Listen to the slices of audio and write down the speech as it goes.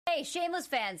Hey, Shameless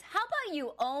fans, how about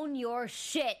you own your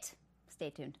shit? Stay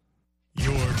tuned.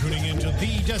 You're tuning into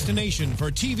the destination for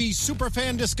TV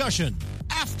superfan discussion,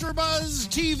 AfterBuzz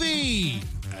TV.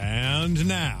 And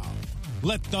now,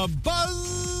 let the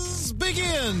buzz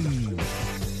begin.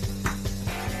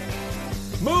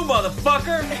 Move,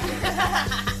 motherfucker!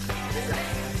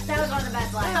 That was one of the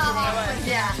best lines today.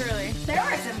 Yeah, truly. There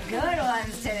were some good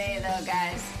ones today, though,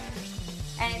 guys.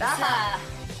 And it's,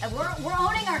 we're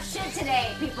owning our shit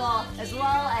today, people, as well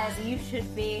as you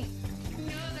should be.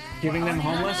 Giving them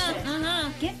homeless?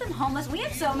 Give them homeless. We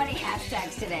have so many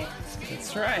hashtags today.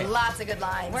 That's right. Lots of good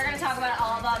lines. We're going to talk about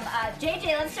all of them.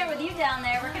 JJ, let's start with you down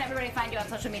there. Where can everybody find you on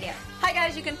social media? Hi,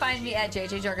 guys. You can find me at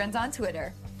JJ Jorgens on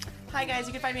Twitter. Hi guys,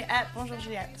 you can find me at Bonjour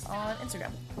Juliette on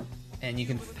Instagram. And you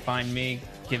can find me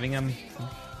giving them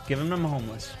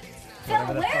homeless. Phil,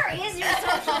 where is your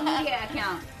social media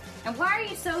account? And why are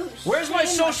you so Where's my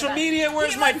shameless social about media? it?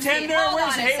 Where's my Tinder? Hold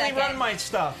Where's on a Haley second. running my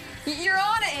stuff? You're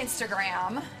on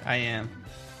Instagram. I am.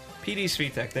 PD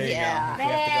Svitek, there Yeah. you go. If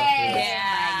you have to go through it.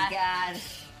 Oh my God.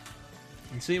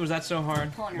 And see, was that so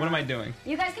hard? Pulling her What am I on. doing?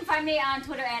 You guys can find me on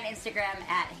Twitter and Instagram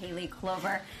at Haley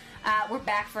Clover. We're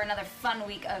back for another fun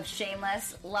week of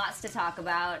Shameless. Lots to talk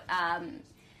about.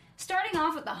 Starting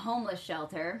off with the homeless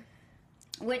shelter,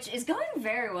 which is going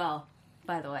very well,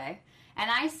 by the way. And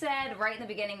I said right in the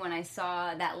beginning when I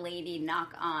saw that lady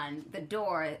knock on the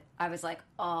door, I was like,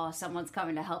 oh, someone's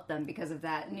coming to help them because of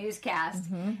that newscast.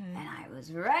 And I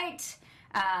was right.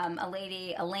 A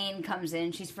lady, Elaine, comes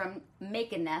in. She's from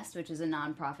Make a Nest, which is a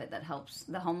nonprofit that helps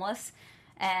the homeless.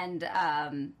 And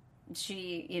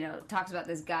she, talks about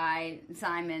this guy,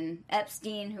 Simon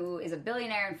Epstein, who is a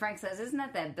billionaire. And Frank says, isn't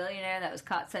that billionaire that was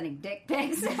caught sending dick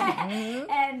pics?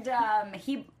 And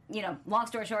he, long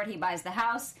story short, he buys the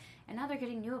house. And now they're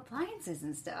getting new appliances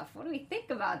and stuff. What do we think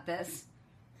about this?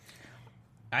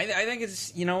 I think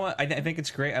it's, you know what? I think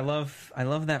it's great. I love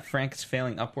that Frank is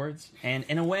failing upwards. And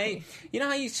in a way, you know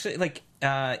how you say, like,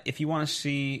 if you want to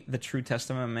see the true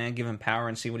testament of a man, give him power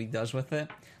and see what he does with it.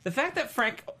 The fact that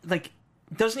Frank, like,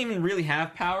 doesn't even really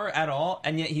have power at all,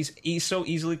 and yet he's so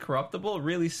easily corruptible,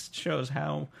 really shows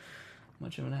how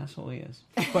much of an asshole he is.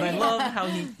 But I love how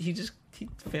he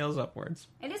fails upwards.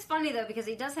 It is funny, though, because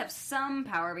he does have some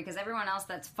power, because everyone else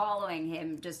that's following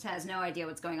him just has no idea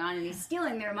what's going on, and he's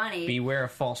stealing their money. Beware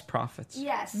of false prophets.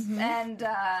 Yes, and,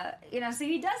 so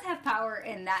he does have power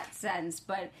in that sense,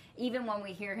 but even when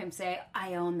we hear him say,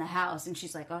 I own the house, and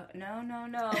she's like, oh, no,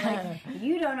 like,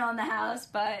 you don't own the house,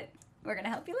 but we're going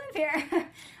to help you live here.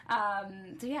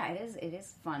 So, yeah, it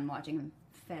is fun watching him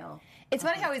fail. It's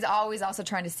funny how he's always also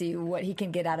trying to see what he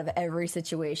can get out of every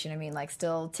situation. I mean, like,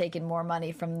 still taking more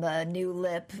money from the new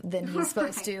lip than he's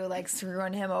supposed to, like,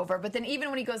 screwing him over. But then even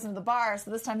when he goes into the bar, so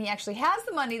this time he actually has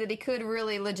the money that he could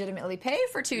really legitimately pay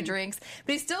for 2 drinks,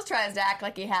 but he still tries to act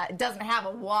like he doesn't have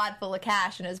a wad full of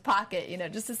cash in his pocket,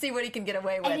 just to see what he can get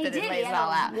away with, And he it did. lays He it all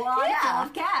had out. a wad full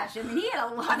of cash. I mean, he had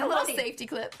a lot A of little money. safety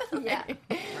clip. Yeah,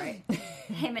 right.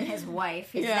 Him and his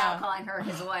wife. He's now calling her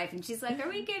his wife, and she's like, "Are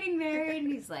we getting married?"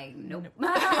 And he's like, "Nope."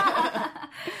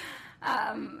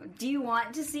 Do you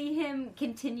want to see him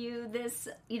continue this?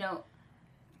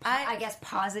 I guess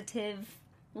positive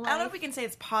life? I don't know if we can say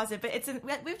it's positive,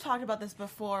 but we've talked about this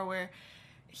before, where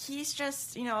he's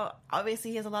just,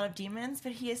 obviously he has a lot of demons,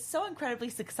 but he is so incredibly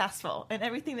successful in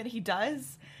everything that he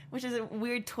does, which is a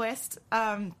weird twist.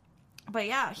 But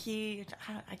yeah,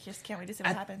 I just can't wait to see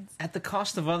what happens. At the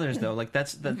cost of others, though. Like,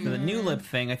 that's the new lip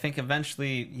thing. I think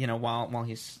eventually, while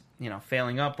he's,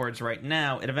 failing upwards right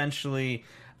now, it eventually,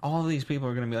 all of these people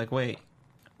are going to be like, wait,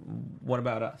 what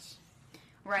about us?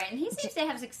 Right, and he seems to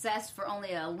have success for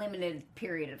only a limited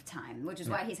period of time, which is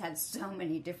why he's had so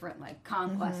many different, like,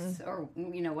 conquests, or,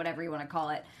 whatever you want to call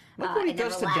it. Look what he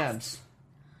does to Debs.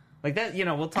 Like that,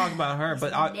 we'll talk about her,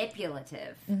 but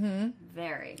manipulative.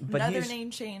 Very. But Another name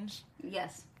change.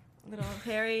 Yes. Little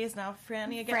Harry is now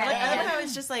Franny again. Franny. I love how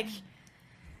it's just like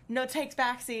no takes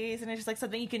backsies, and it's just like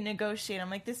something you can negotiate. I'm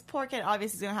like, this poor kid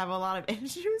obviously is gonna have a lot of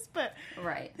issues, but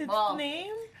right. His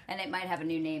name, and it might have a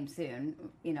new name soon.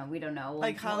 We don't know.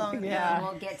 Like how long? Yeah,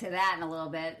 we'll get to that in a little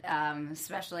bit.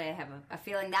 Especially, I have a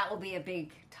feeling that will be a big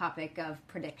topic of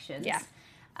predictions. Yeah.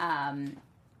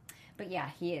 But yeah,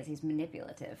 he is. He's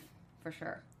manipulative for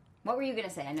sure. What were you going to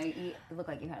say? I know you look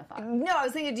like you had a thought. No, I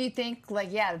was thinking, do you think,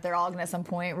 that they're all going to at some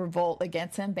point revolt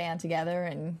against him, band together,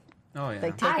 and take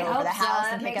over the house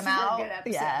and kick him out?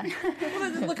 Yeah.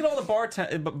 Well, look at all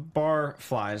the bar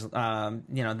flies.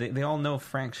 They all know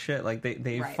Frank's shit. Like,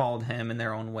 they followed him in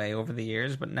their own way over the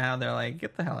years, but now they're like,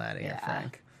 get the hell out of here,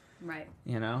 Frank. Right.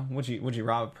 Would you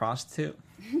rob a prostitute?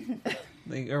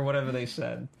 Or whatever they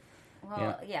said.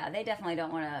 Well, yeah, they definitely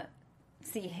don't want to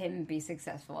see him be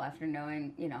successful after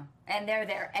knowing, and they're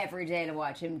there every day to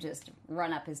watch him just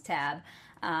run up his tab.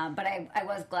 But I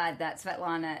was glad that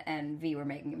Svetlana and V were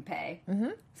making him pay. Mm-hmm.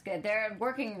 It's good. They're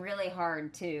working really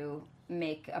hard to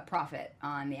make a profit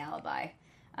on the alibi.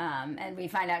 And we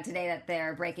find out today that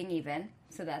they're breaking even,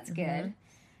 so that's good.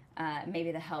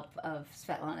 Maybe the help of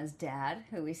Svetlana's dad,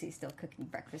 who we see still cooking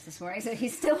breakfast this morning, so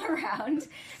he's still around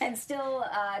and still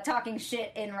talking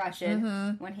shit in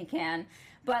Russian when he can.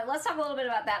 But let's talk a little bit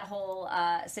about that whole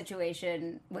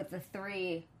situation with the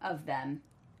three of them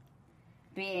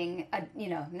being,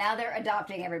 now they're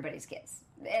adopting everybody's kids.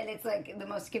 And it's like the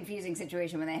most confusing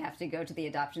situation when they have to go to the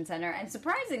adoption center. And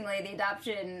surprisingly, the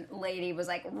adoption lady was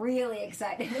like really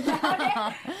excited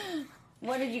about it.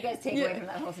 What did you guys take away from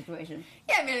that whole situation?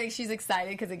 Yeah, I mean, I think she's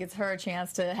excited because it gives her a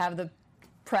chance to have the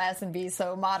press and be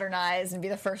so modernized and be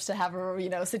the first to have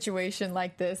a situation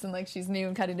like this, and like she's new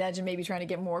and cutting edge and maybe trying to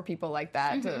get more people like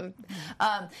that.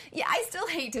 I still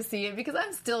hate to see it because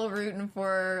I'm still rooting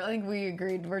for. I think we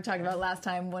agreed. We were talking about last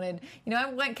time.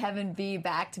 I want Kevin V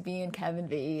back to being Kevin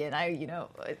V, and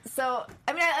So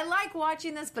I mean, I like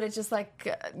watching this, but it's just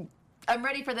like. I'm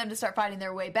ready for them to start finding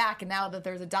their way back, and now that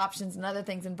there's adoptions and other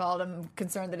things involved, I'm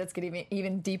concerned that it's getting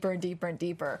even deeper and deeper and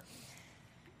deeper.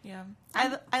 Yeah.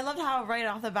 I loved how right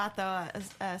off the bat, though,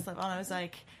 Svetlana was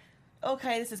like,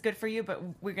 okay, this is good for you, but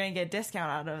we're going to get a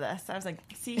discount out of this. I was like,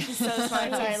 see, she's so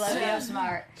smart. I love so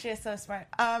smart. She is so smart.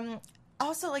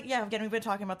 Also, again, we've been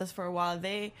talking about this for a while.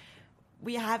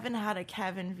 We haven't had a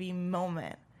Kevin V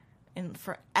moment in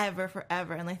forever.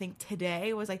 And I think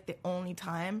today was like the only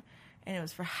time. And it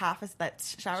was for half of that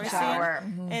shower scene.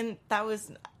 Mm-hmm. And that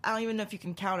was, I don't even know if you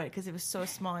can count it because it was so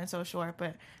small and so short.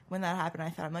 But when that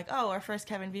happened, I'm like, oh, our first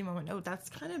Kevin V moment. Oh, that's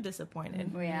kind of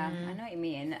disappointed. Yeah, I know what you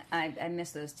mean. I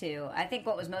miss those too. I think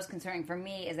what was most concerning for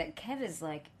me is that Kev is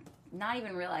like not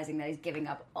even realizing that he's giving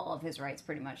up all of his rights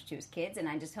pretty much to his kids. And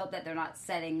I just hope that they're not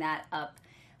setting that up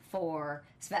for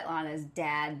Svetlana's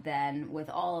dad then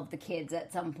with all of the kids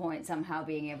at some point somehow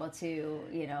being able to,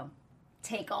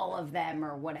 take all of them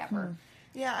or whatever.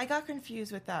 Yeah, I got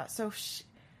confused with that. So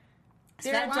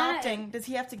they're adopting. Does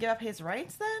he have to give up his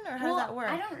rights then, or how does that work?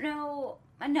 I don't know.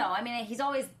 No, I mean, he's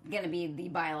always going to be the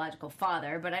biological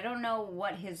father, but I don't know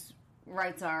what his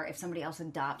rights are if somebody else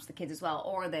adopts the kids as well,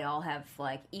 or they all have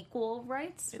like equal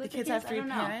rights. The kids have three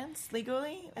parents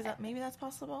legally. Is that maybe that's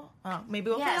possible? Oh, maybe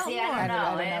we'll find out more. I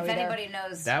don't know if either. anybody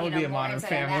knows. That would be a Modern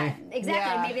Family. Exactly.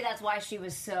 Yeah. Maybe that's why she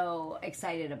was so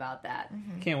excited about that.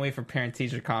 Mm-hmm. Can't wait for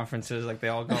parent-teacher conferences. Like they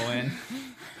all go in.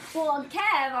 Well,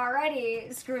 Kev already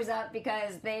screws up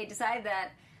because they decide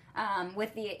that.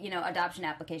 With the adoption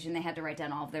application, they had to write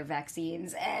down all of their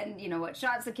vaccines and what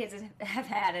shots the kids have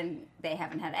had, and they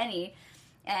haven't had any.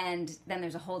 And then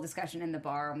there's a whole discussion in the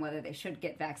bar on whether they should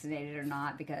get vaccinated or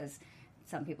not because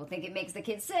some people think it makes the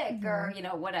kids sick or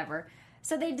whatever.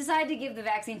 So they decide to give the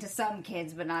vaccine to some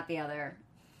kids, but not the other.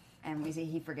 And we see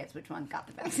he forgets which one got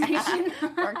the vaccination.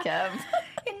 Poor Kev.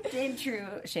 in true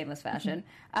shameless fashion.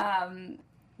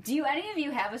 Do any of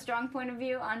you have a strong point of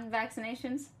view on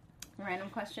vaccinations? Random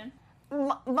question.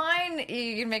 Mine,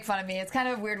 you can make fun of me. It's kind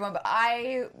of a weird one, but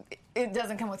it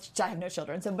doesn't come with. I have no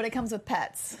children, but it comes with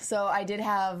pets. So I did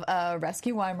have a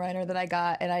rescue Weimaraner that I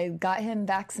got, and I got him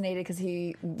vaccinated because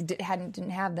he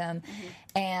didn't have them,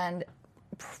 and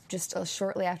just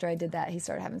shortly after I did that, he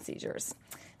started having seizures.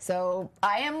 So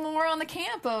I am more on the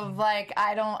camp of like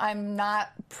I'm not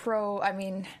pro. I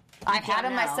mean. I've had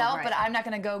them myself, right. But I'm not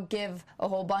going to go give a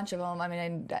whole bunch of them. I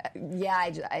mean,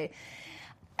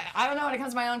 I don't know. When it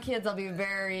comes to my own kids, I'll be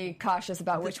very cautious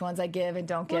about which ones I give and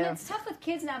don't give. Well, it's tough with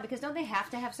kids now because don't they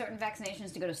have to have certain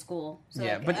vaccinations to go to school? So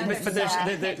yeah, but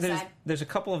there's a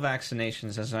couple of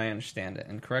vaccinations as I understand it,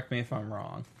 and correct me if I'm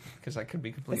wrong because I could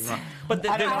be completely wrong. But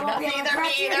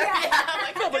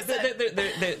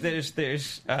there's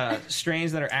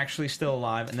strains that are actually still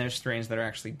alive, and there's strains that are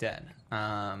actually dead.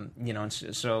 And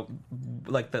so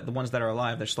like the ones that are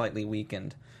alive, they're slightly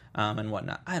weakened and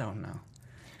whatnot. I don't know.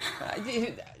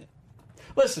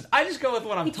 Listen, I just go with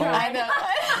what I'm told. I know.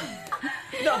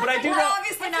 No, but I do know.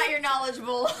 Obviously not you're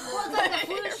knowledgeable. Well, it's like the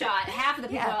flu shot. Half of the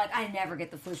people are like, I never get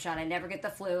the flu shot. I never get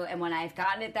the flu. And when I've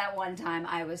gotten it that one time,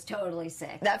 I was totally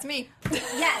sick. That's me.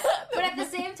 Yes. But at the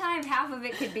same time, half of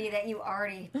it could be that you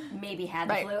already maybe had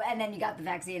the flu and then you got the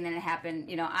vaccine and then it happened.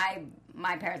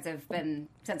 My parents have been,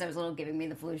 since I was little, giving me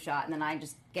the flu shot. And then I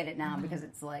just get it now because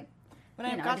it's like, when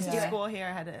I got to school here,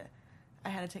 I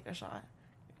had to take a shot.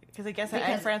 Because I guess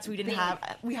in France we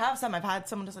have some. I've had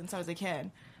some since I was a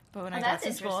kid. But when I got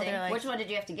to school, they're like... Which one did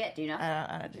you have to get? Do you know?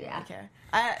 I don't really care.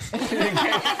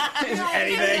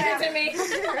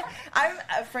 Anything. I'm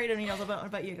afraid of needles. What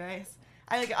about you guys?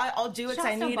 I'll do it because I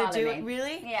Shots don't need to bother do me. it.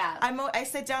 Really? Yeah. I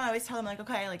sit down. I always tell them like,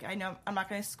 okay, like I know I'm not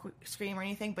going to scream or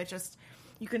anything, but just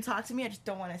you can talk to me. I just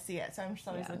don't want to see it, so I'm just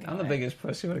always looking. I'm the away. biggest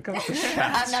pussy when it comes to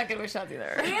shots. I'm not good with shots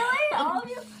either. Really? All of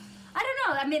you? I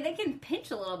don't know. I mean, they can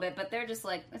pinch a little bit, but they're just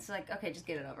like, it's like, okay, just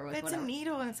get it over with. It's whatever. a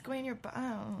needle and it's going in your butt. I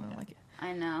don't like it.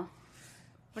 I know.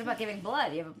 What about giving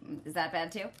blood? Is that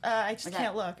bad too? I just Okay.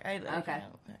 can't look. I Okay. can't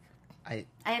look. I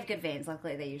I have good veins.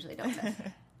 Luckily, they usually don't miss.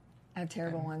 I have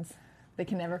terrible ones. They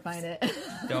can never find it.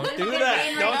 don't do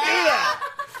that. Don't do that.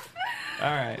 All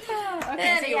right.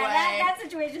 Okay, so Anyway. yeah, that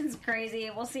situation's crazy.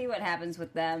 We'll see what happens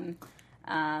with them.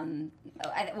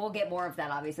 We'll get more of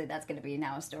that. Obviously, that's going to be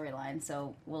now a storyline.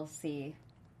 So we'll see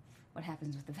what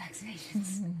happens with the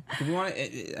vaccinations. Do we want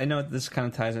to? I know this kind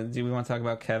of ties in. Do we want to talk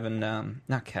about Kevin?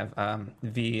 Not Kev.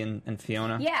 V and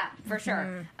Fiona. Yeah, for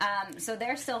sure. So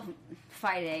they're still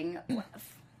fighting.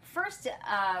 First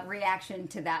reaction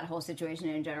to that whole situation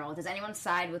in general. Does anyone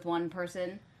side with one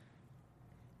person?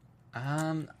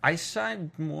 I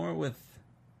side more with.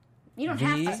 You don't V?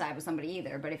 have to side with somebody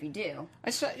either, but if you do,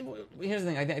 Here's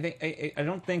the thing. I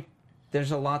don't think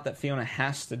there's a lot that Fiona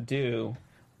has to do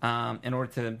in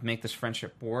order to make this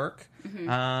friendship work.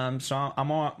 So I'm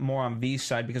more on V's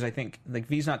side because I think like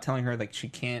V's not telling her like she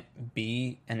can't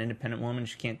be an independent woman,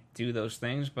 she can't do those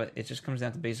things, but it just comes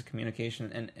down to basic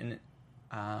communication and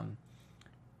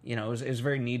it was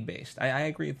very need based. I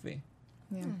agree with V.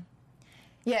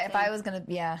 Yeah, if I was gonna,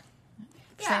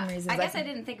 same reasons. I guess I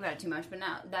didn't think about it too much, but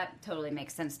now that totally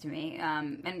makes sense to me.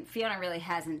 And Fiona really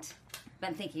hasn't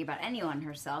been thinking about anyone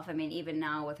herself. I mean, even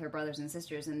now with her brothers and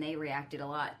sisters, and they reacted a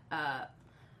lot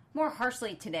more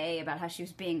harshly today about how she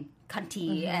was being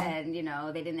cunty, and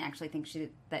they didn't actually think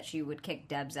that she would kick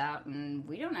Debs out, and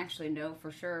we don't actually know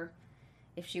for sure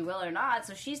if she will or not.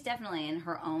 So she's definitely in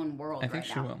her own world. I think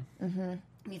she will.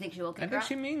 You think she will kick I her think out?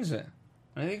 she means it.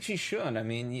 I think she should. I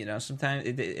mean, sometimes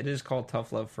it is called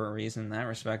tough love for a reason in that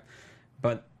respect,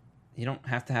 but you don't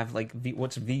have to have like V.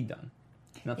 What's V done?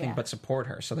 Nothing but support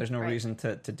her. So there's no reason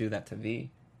to do that to V.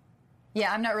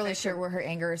 Yeah, I'm not really sure where her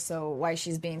anger is, so why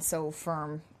she's being so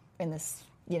firm in this,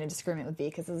 disagreement with V,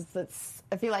 because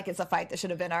I feel like it's a fight that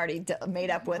should have been already made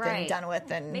up with and done with,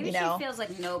 and maybe she feels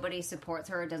like nobody supports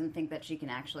her, doesn't think that she can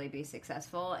actually be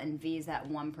successful, and V's that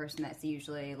one person that's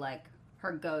usually like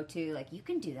her go-to, like you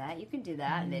can do that,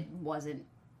 and it wasn't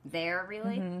there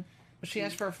really. But she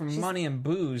asked for money and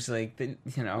booze, like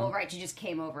Well, right, she just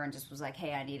came over and just was like,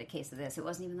 "Hey, I need a case of this." It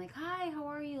wasn't even like, "Hi, how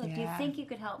are you? Like, do you think you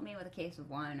could help me with a case of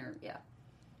wine?" Or Yeah.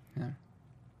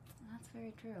 That's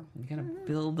very true. You gotta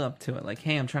build up to it. Like,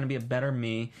 hey, I'm trying to be a better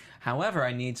me. However,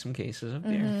 I need some cases of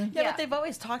beer. Yeah, but they've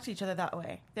always talked to each other that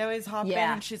way. They always hop in,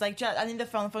 and she's like, I think the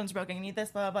phone's broken. You need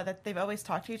this, blah, blah, blah. They've always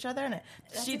talked to each other, and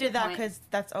she a did good that point. because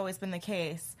that's always been the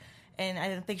case. And I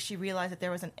didn't think she realized that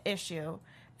there was an issue.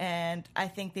 And I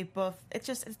think they both, it's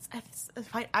a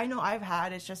fight I know I've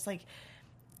had. It's just like,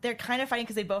 they're kind of fighting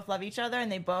because they both love each other,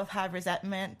 and they both have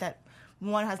resentment that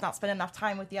one has not spent enough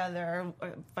time with the other,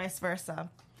 or vice versa.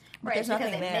 Right, There's because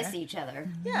nothing they there. miss each other.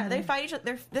 Yeah, they fight each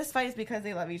other. This fight is because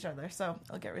they love each other, so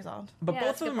it'll get resolved. But Yeah, both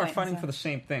that's of a them good are point. fighting for the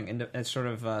same thing, and it's sort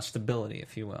of stability,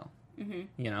 if you will.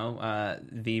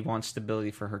 V wants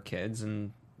stability for her kids,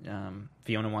 and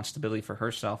Fiona wants stability for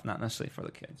herself, not necessarily for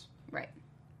the kids. Right.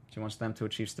 She wants them to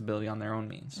achieve stability on their own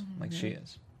means, like she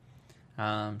is.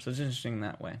 So it's interesting in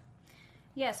that way.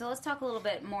 Yeah, so let's talk a little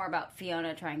bit more about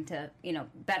Fiona trying to,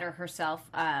 better herself.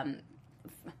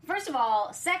 First of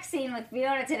all, sex scene with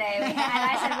Fiona today.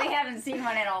 I said we haven't seen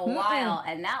one in a while,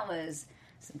 and that was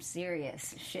some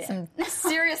serious shit. some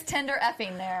serious tender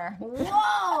effing there.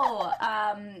 Whoa!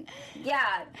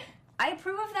 Yeah, I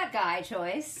approve of that guy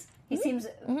choice. He seems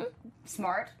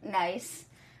smart, nice,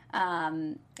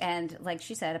 and like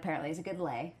she said, apparently he's a good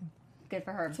lay. Good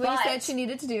for her. That's what you said she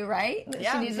needed to do, right?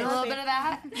 Yeah, she needed a little bit of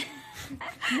that.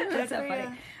 That's so for funny.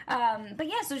 you. But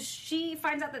yeah, so she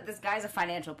finds out that this guy's a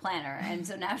financial planner, and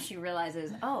so now she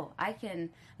realizes, oh, I can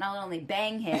not only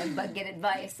bang him, but get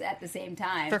advice at the same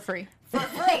time. For free. For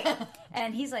free.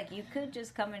 And he's like, you could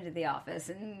just come into the office.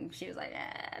 And she was like,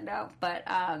 no. But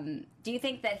do you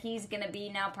think that he's going to be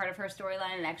now part of her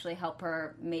storyline and actually help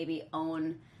her maybe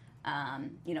own,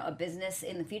 a business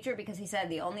in the future? Because he said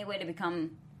the only way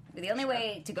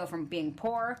to go from being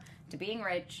poor to being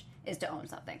rich is to own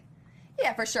something.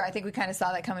 Yeah, for sure. I think we kind of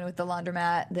saw that coming with the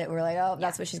laundromat, that we're like, oh,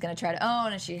 that's what she's going to try to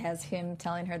own, and she has him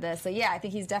telling her this. So, yeah, I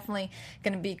think he's definitely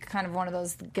going to be kind of one of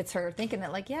those that gets her thinking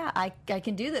that, like, yeah, I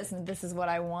can do this, and this is what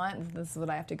I want, and this is what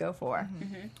I have to go for.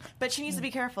 But she needs to be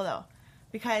careful, though,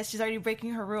 because she's already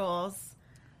breaking her rules.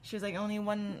 She was like, only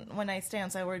one night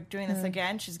stand, so we're doing this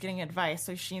again. She's getting advice,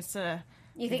 so she needs to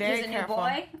You think be very he's a careful. new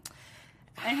boy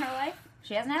in her life?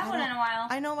 She hasn't had one in a while.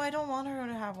 I know, I don't want her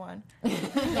to have one.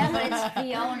 Yeah, but it's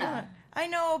Fiona. I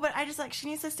know, but I just she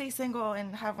needs to stay single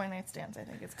and have one-night stands. I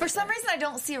think it's For some reason, I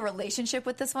don't see a relationship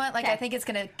with this one. Like, Okay. I think it's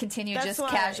going to continue That's just why,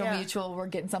 casual, yeah. mutual. We're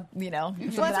getting some, something Well,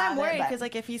 that's out why I'm of it, worried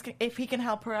but- because if he can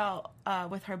help her out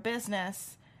with her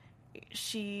business,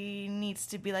 she needs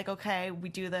to be like, okay, we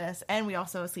do this, and we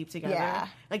also sleep together. Yeah.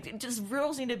 Like, just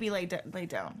rules need to be laid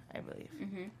down. I believe.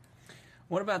 Mm-hmm.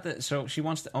 What about the? So she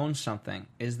wants to own something.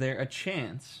 Is there a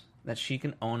chance that she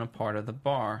can own a part of the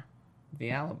bar,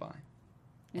 the Alibi?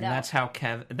 And No. that's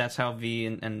how V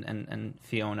and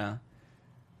Fiona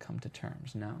come to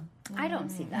terms. No, I don't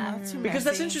see that. Too because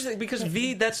that's messy. interesting. Because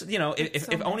V, that's if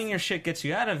so owning messy. your shit gets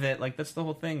you out of it, like that's the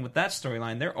whole thing with that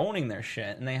storyline. They're owning their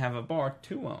shit, and they have a bar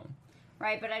to own.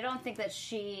 Right, but I don't think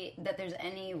that there's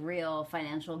any real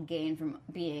financial gain from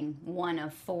being one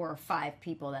of 4 or 5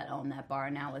 people that own that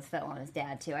bar now with Phil and his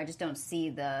dad too. I just don't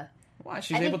see the. Why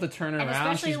she's I able to think- turn it and around.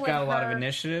 especially She's with got a lot of her-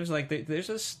 initiatives. Like there's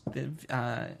this.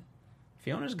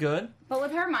 Fiona's good. But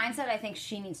with her mindset, I think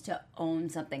she needs to own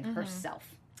something Mm-hmm. herself.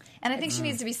 And I think she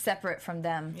needs to be separate from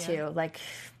them, Yeah. too. Like,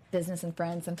 business and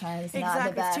friends sometimes not Exactly,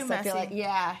 the best. it's too I feel messy.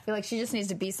 I feel like she just needs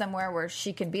to be somewhere where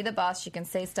she can be the boss, she can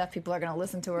say stuff, people are going to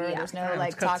listen to her. Yeah. There's no, Let's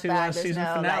like, cut talk to back. There's season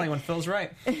no, finale like, when Phil's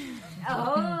right.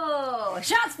 Oh,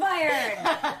 shots fired!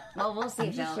 Well, we'll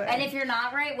see, Phil. saying. And if you're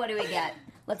not right, what do we get?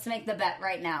 Let's make the bet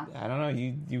right now. I don't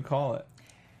know. You call it.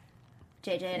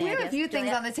 JJ and we have a Angus, few things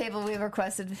Julia? on the table we've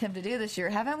requested him to do this year,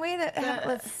 haven't we?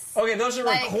 Let's... Okay, those are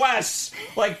Like- requests.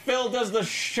 Like Phil does the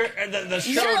show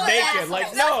Surely naked.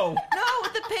 Like no. No,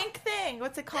 with the pink thing.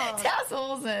 What's it called?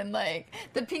 tassels and like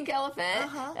the pink elephant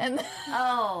and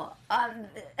Oh,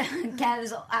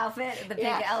 Kev's outfit, the big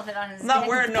Yeah. elephant on his I'm not head.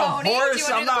 wearing no Pony? Do you horse.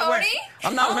 wanna I'm do the not wearing. pony?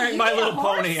 I'm not wearing You My need a Little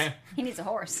horse? Pony. He needs a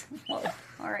horse. Whoa.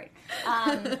 All right.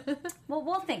 Well,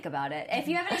 we'll think about it. If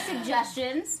you have any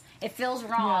suggestions, if Phil's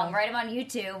wrong, Yeah. write him on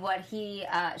YouTube what he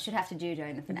should have to do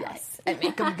during the finale. yes, and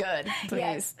make them good,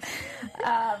 please.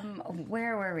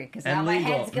 Where were we? Because And now my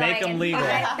legal. head's going. Make 'em in legal.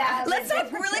 5,000 Let's talk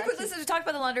different really quickly directions. since we talked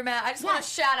about the laundromat. I just want Yeah. to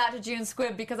shout out to June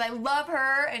Squibb because I love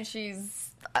her and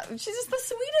she's just the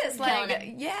sweetest. Killing Like,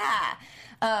 it. yeah.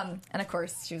 And of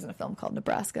course, she was in a film called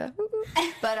Nebraska. Woo woo.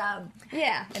 But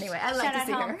yeah. Anyway, I like Shout to out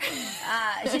see home.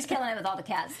 her. She's killing it with all the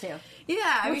cats too. Yeah,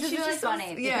 I Which mean, is she's really just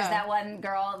funny because that one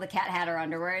girl, the cat had her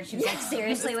underwear, and she was like,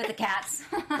 seriously with the cats.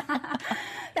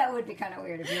 That would be kind of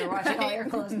weird if you were watching all your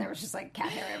clothes and there was just like cat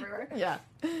hair everywhere. Yeah.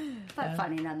 But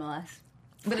funny nonetheless.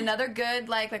 But another good,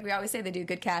 like we always say, they do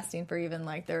good casting for even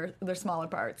like their smaller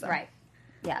parts. So. Right.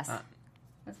 Yes.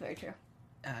 That's very true.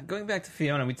 Going back to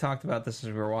Fiona, we talked about this as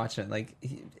we were watching. Like,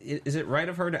 is it right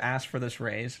of her to ask for this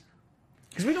raise?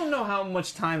 Because we don't know how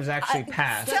much time has actually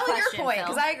passed. Good Tell your question, point Phil.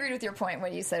 because I agreed with your point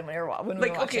when you said when we were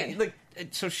Like, watching. okay, like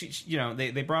so she,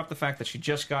 they brought up the fact that she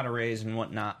just got a raise and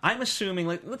whatnot. I'm assuming,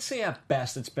 like, let's say at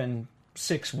best it's been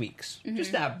 6 weeks,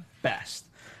 just at best.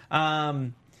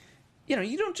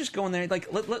 You don't just go in there like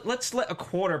let's let a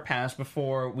quarter pass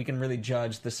before we can really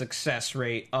judge the success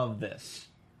rate of this.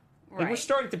 Like, we're Right.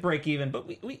 starting to break even, but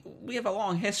we have a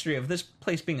long history of this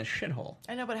place being a shithole.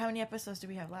 I know, but how many episodes do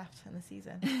we have left in the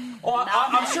season? Oh,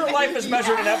 I'm sure life is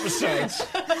measured in episodes.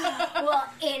 Well,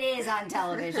 it is on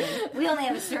television. We only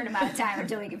have a certain amount of time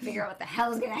until we can figure out what the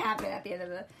hell is going to happen at the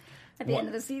end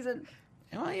of the season.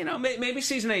 Well, maybe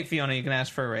season 8, Fiona, you can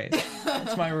ask for a raise.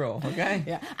 That's my rule, okay?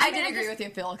 Yeah, I mean, did I agree just- with you,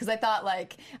 Phil, because I thought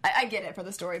like I get it for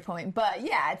the story point, but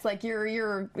yeah, it's like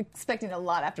you're expecting a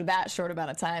lot after that short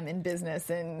amount of time in business,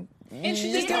 and she Do just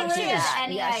you got think she a raise. has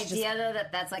any Yeah, she idea, though,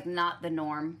 that that's like not the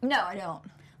norm? no, I don't.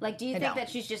 Like, do you I think don't. that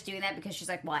she's just doing that because she's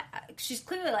like, well, she's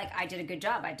clearly like, I did a good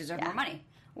job. I deserve more money.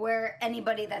 Where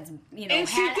anybody that's, And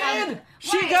she had, did!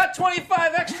 She Right. got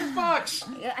 25 extra bucks!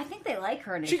 Yeah, I think they like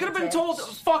her. She could have been initiative. told,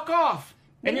 fuck off!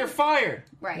 And you're fired.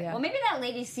 Right. Yeah. Well, maybe that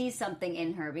lady sees something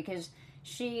in her because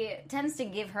she tends to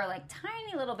give her like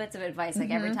tiny little bits of advice like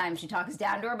every time she talks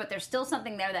down to her, but there's still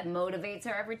something there that motivates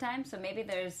her every time. So maybe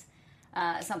there's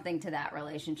something to that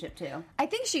relationship too. I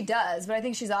think she does, but I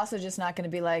think she's also just not going to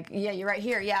be like, yeah, you're right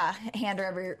here, yeah, hand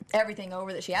her everything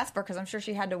over that she asked for, because I'm sure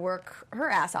she had to work her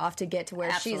ass off to get to where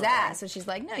Absolutely. she's at. So she's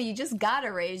like, no, you just got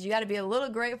a raise. You got to be a little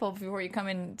grateful before you come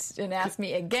in and ask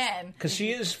me again. Because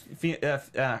she is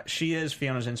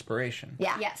Fiona's inspiration.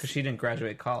 Yeah. Yes. Because she didn't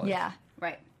graduate college. Yeah.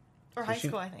 Right. Or high she-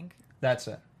 school, I think. That's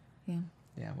it. Yeah.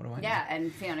 Yeah, what do I know? Yeah,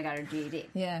 and Fiona got her GED.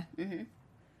 Yeah.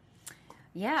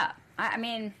 Yeah. I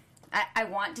mean, I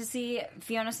want to see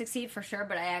Fiona succeed for sure,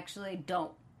 but I actually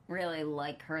don't really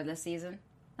like her this season.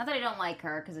 Not that I don't like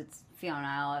her, because it's Fiona.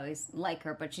 I'll always like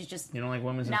her, but she's just You don't like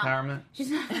women's No. empowerment?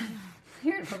 she's not.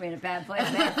 You're gonna put me in a bad place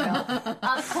there, Phil.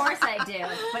 Of course I do,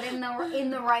 but in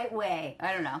the right way.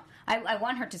 I don't know. I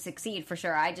want her to succeed for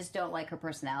sure. I just don't like her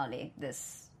personality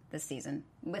this season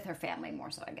with her family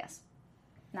more so. I guess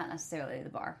not necessarily the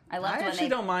bar. I actually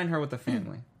don't mind her with the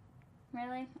family.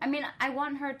 Really? I mean, I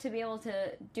want her to be able to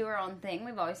do her own thing.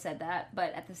 We've always said that,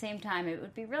 but at the same time, it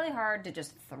would be really hard to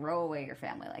just throw away your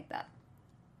family like that.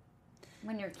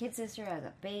 When your kid sister has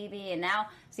a baby, and now,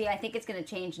 see, I think it's going to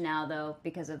change now, though,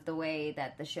 because of the way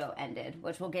that the show ended,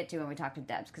 which we'll get to when we talk to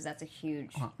Debs, because that's a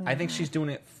huge... I think she's doing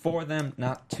it for them,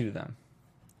 not to them.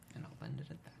 And I'll end it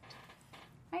at that.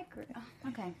 I agree. Oh,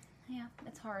 okay. Yeah,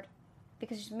 it's hard.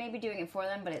 Because she's maybe doing it for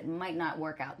them, but it might not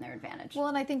work out in their advantage. Well,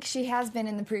 and I think she has been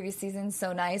in the previous seasons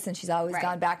so nice, and she's always Right.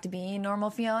 gone back to being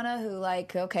normal Fiona, who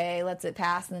like, okay, lets it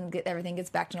pass, and then everything gets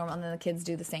back to normal, and then the kids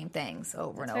do the same things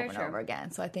over That's and very over and true. over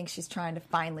again. So I think she's trying to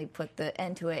finally put the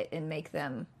end to it and make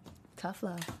them tough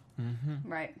love.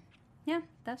 Right. Yeah,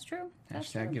 that's true. That's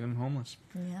Hashtag true. give him homeless.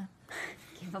 Yeah.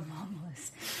 Give them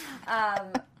homeless.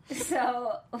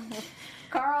 So,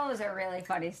 Carl was a really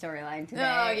funny storyline today.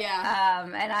 Oh, yeah.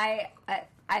 And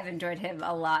I've enjoyed him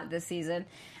a lot this season.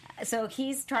 So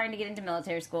he's trying to get into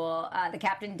military school. The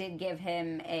captain did give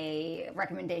him a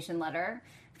recommendation letter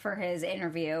for his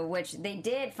interview, which they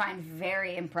did find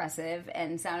very impressive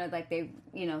and sounded like they,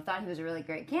 thought he was a really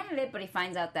great candidate. But he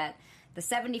finds out that the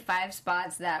 75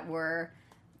 spots that were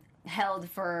held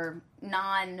for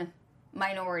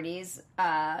non-minorities,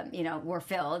 were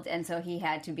filled, and so he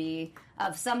had to be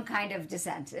of some kind of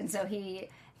descent. And so he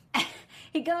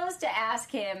goes to ask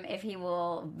him if he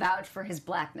will vouch for his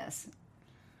blackness,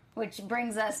 which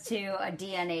brings us to a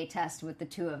DNA test with the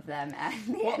two of them at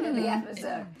the end of the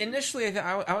episode. Initially,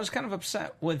 I was kind of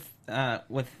upset with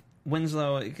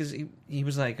Winslow because he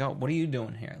was like, "Oh, what are you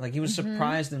doing here?" Like he was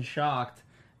surprised and shocked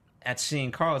at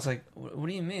seeing Carl. It's like, what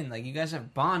do you mean? Like you guys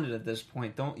have bonded at this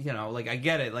point, don't like I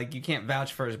get it. Like you can't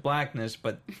vouch for his blackness,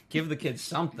 but give the kid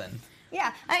something.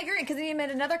 Yeah, I agree, because he made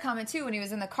another comment, too, when he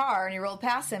was in the car, and he rolled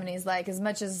past him, and he's like, as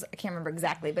much as, I can't remember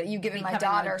exactly, but you giving my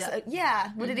Becoming daughter...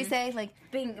 what did he say? Like,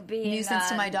 Being nuisance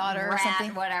to my daughter or rat,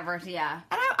 something? whatever. Yeah.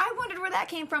 And I wondered where that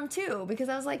came from, too, because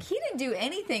I was like, he didn't do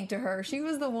anything to her. She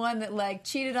was the one that, like,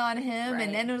 cheated on him, Right.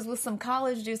 and then it was with some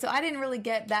college dude, so I didn't really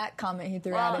get that comment he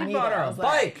threw out at he me. Bought there. her I a was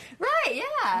like, bike. right,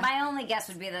 yeah. My only guess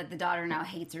would be that the daughter now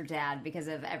hates her dad because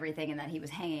of everything, and that he was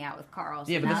hanging out with Carl.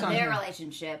 So Yeah, but now that's not their him.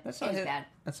 relationship is not bad.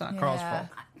 That's not Carl's Yeah. fault.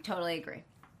 I totally agree.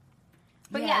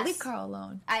 But yeah, yes, leave Carl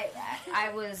alone.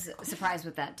 I was surprised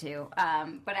with that too.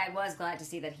 But I was glad to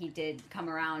see that he did come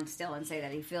around still and say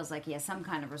that he feels like he has some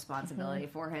kind of responsibility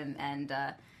for him, and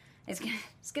is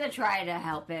going to try to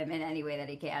help him in any way that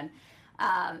he can.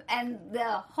 And the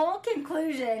whole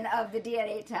conclusion of the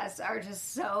DNA tests are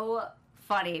just so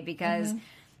funny because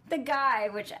the guy,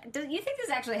 do you think this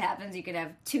actually happens? You could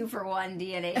have 2-for-1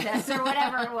 DNA tests or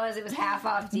whatever it was. It was half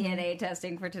off DNA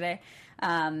testing for today.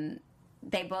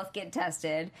 They both get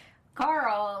tested.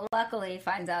 Carl, luckily,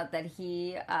 finds out that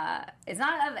he is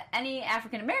not of any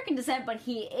African American descent, but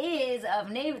he is of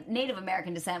Native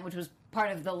American descent, which was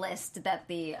part of the list that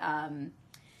the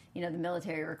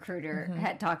military recruiter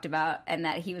had talked about, and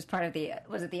that he was part of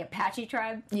the Apache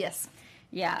tribe? Yes.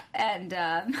 Yeah, and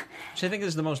Which I think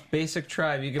is the most basic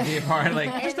tribe you could be a part of,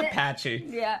 like just Is it? Apache.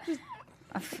 yeah.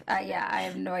 Yeah, I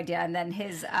have no idea. And then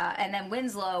and then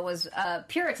Winslow was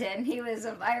Puritan. He was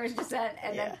of Irish descent.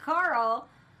 And then Carl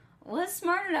was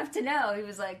smart enough to know. He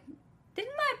was like,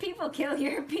 "Didn't my people kill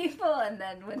your people?" And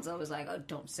then Winslow was like, "Oh,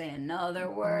 don't say another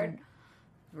word."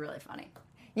 Really funny.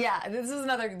 Yeah, this is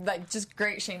another, like, just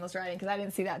great shameless writing, because I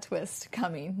didn't see that twist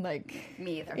coming. Like,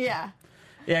 Me either. yeah.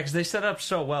 Yeah, because they set up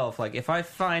so well. If I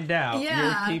find out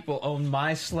Yeah. your people own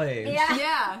my slaves, Yeah.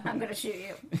 Yeah. I'm gonna shoot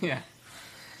you. yeah.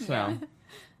 So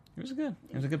it was good.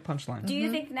 It was a good punchline. Do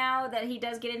you think now that he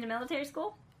does get into military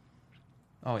school,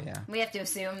 Oh yeah. we have to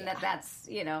assume that that's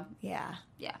Yeah.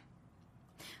 yeah.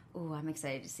 Ooh, I'm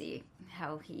excited to see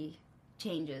how he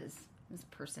changes as a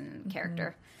person and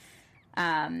character.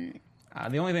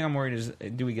 The only thing I'm worried is,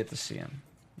 do we get to see him?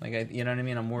 You know what I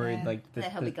mean? I'm worried, Yeah. like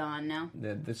That he'll be gone now.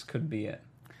 that this could be it.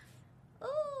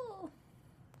 Oh,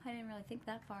 I didn't really think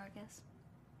that far, I guess.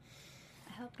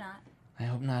 I hope not. I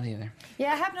hope not either.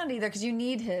 Yeah, I have not either, because you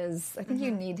need his, I think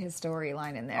you need his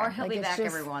storyline in there. Or he'll Like, be it's back just-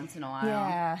 every once in a while.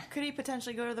 Yeah. Could he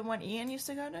potentially go to the one Ian used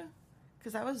to go to?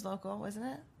 Because that was local, wasn't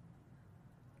it?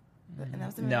 And that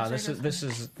was the No, military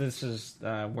this is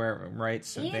where it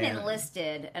writes. Ian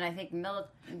enlisted, and I think the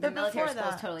But military before school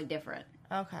is that- totally different.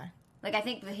 Okay. Like, I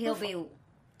think that he'll be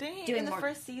Didn't he, doing in the more-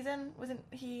 first season, wasn't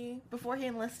he, before he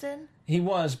enlisted? He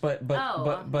was, but Oh,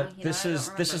 well, you know, this I don't is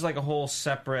remember. like a whole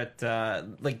separate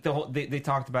like the whole they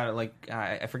talked about it like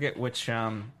I forget which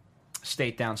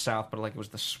state down south, but like it was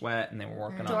the sweat and they were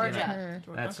working on Georgia.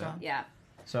 That's Okay. it. Yeah.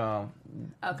 So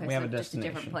Okay, we have so a just a destination.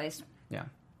 different place. Yeah.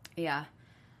 Yeah.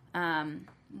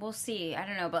 We'll see. I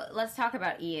don't know, but let's talk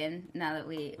about Ian now that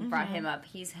we brought him up.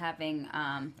 He's having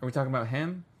Are we talking about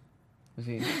him? Is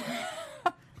he?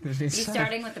 Is he he's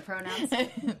starting with the pronouns. I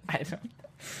don't.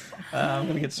 I'm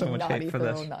gonna get so much Naughty hate for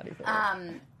Phil, this. naughty Phil.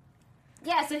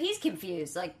 Yeah, so he's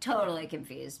confused, like totally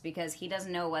confused, because he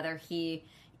doesn't know whether he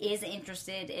is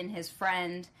interested in his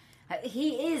friend.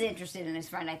 He is interested in his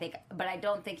friend, I think, but I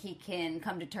don't think he can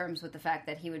come to terms with the fact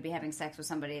that he would be having sex with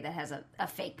somebody that has a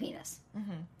fake penis.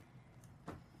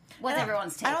 What's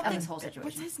everyone's take on this whole situation?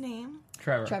 What's his name?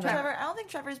 Trevor. Trevor. I don't think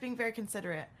Trevor's being very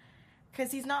considerate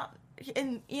because he's not.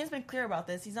 And Ian's been clear about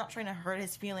this. He's not trying to hurt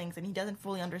his feelings, and he doesn't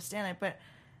fully understand it. But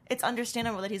it's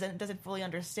understandable that he doesn't fully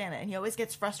understand it, and he always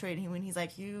gets frustrated when he's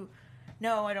like,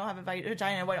 "No, I don't have a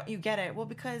vagina. Why don't you get it?" Well,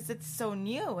 because it's so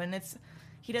new, and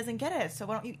he doesn't get it. So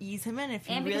why don't you ease him in if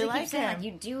you And because really he like keeps saying, him? like,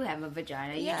 you do have a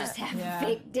vagina. Yeah. You just have Yeah. a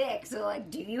fake dick. So, like,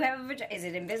 do you have a vagina? Is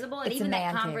it invisible? And It's a even that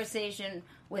man cave. conversation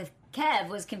with Kev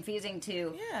was confusing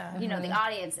to, Yeah. you know, the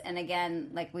audience. And again,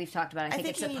 like we've talked about, I think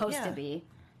it's think he- supposed yeah. to be.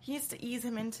 He needs to ease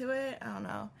him into it. I don't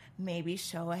know. Maybe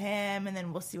show him, and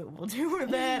then we'll see what we'll do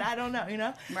with it. I don't know. You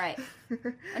know. Right.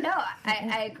 No,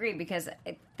 I agree, because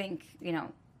I think, you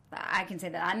know, I can say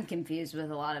that I'm confused with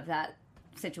a lot of that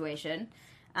situation.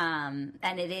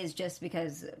 And it is just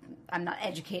because I'm not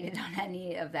educated on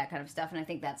any of that kind of stuff, and I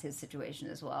think that's his situation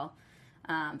as well.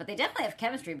 But they definitely have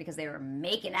chemistry because they were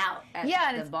making out at Yeah,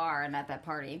 and the it's- bar and at that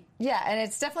party. Yeah, and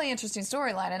it's definitely an interesting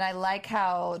storyline, and I like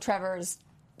how Trevor's.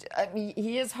 I mean,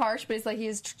 he is harsh, but it's like he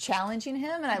is challenging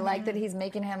him, and I like that he's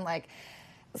making him like,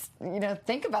 you know,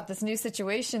 think about this new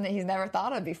situation that he's never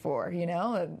thought of before. You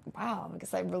know, and, wow, I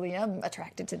guess I really am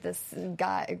attracted to this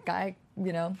guy.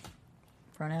 You know,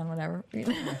 pronoun, whatever. You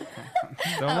know?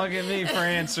 Don't look at me for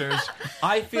answers.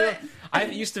 I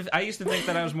used to think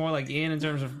that I was more like Ian in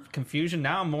terms of confusion.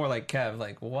 Now I'm more like Kev.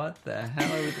 Like, what the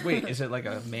hell? Wait, is it like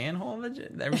a manhole?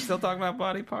 Are we still talking about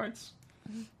body parts?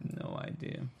 No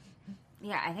idea.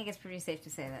 Yeah, I think it's pretty safe to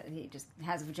say that he just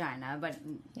has a vagina, but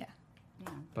Yeah.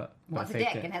 But wants a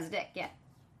fake dick and has a dick, yeah.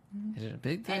 Is it a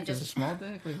big dick? And Is it a just- small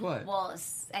dick? Like what? Well,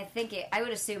 I think I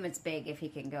would assume it's big if he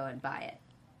can go and buy it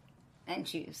and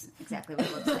choose exactly what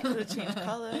it looks like. To change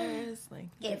colors, like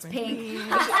It's different pink.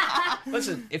 themes.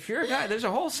 Listen, if you're a guy, there's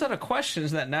a whole set of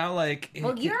questions that now like.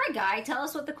 Well, you're a guy. Tell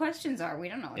us what the questions are. We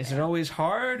don't know. What Is they it are. always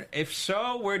hard? If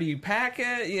so, where do you pack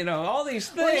it? You know, all these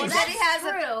things.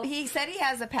 that's He said he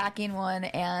has a packing one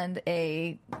and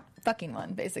a fucking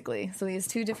one, basically. So he has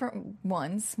two different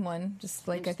ones. One just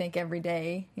like I think every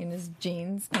day in his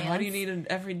jeans. Why do you pants. need an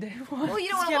everyday one? Well, you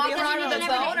don't want It's to gonna walk be around hard with a on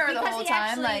Never boner did, the because whole he time.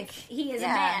 actually- Like he is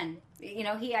yeah. a man. You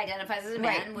know, he identifies as a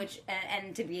man, Right. which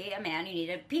and to be a man, you need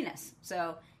a penis.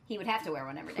 So he would have to wear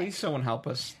one every day. Please, someone help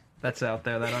us. That's out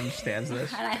there that understands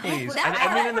this. And I, Please, that,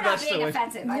 I mean in the we're not best being way.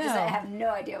 offensive. I just No. have no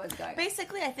idea what's going on.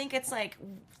 Basically, I think it's like,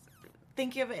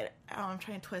 think of it. Oh, I'm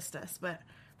trying to twist this, but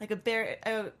like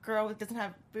a girl that doesn't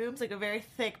have boobs, like a very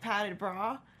thick padded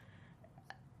bra.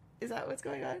 Is that what's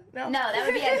going on? No, that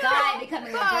would be a guy becoming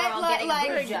a girl getting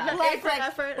a boob job.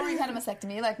 Effort. Or you had a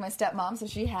mastectomy, like my stepmom, so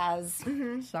she has.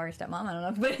 Sorry, stepmom, I don't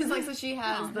know, but it's like so she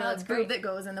has No, the that's boob great. that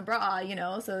goes in the bra, you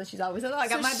know. So she's always like, "Oh, I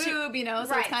got So my she- boob," you know.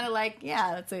 So Right. it's kind of like,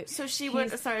 yeah, that's it. So she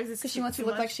would. Sorry, is this because she wants to too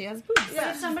look much? like she has boobs. But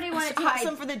if somebody wanted to Have hide,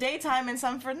 some for the daytime and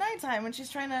some for nighttime when she's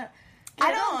trying to. Get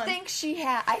I it don't on. think she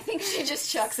has. I think she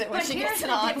just chucks it when but she here's gets the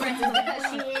it on. difference is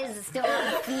because she is still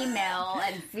a female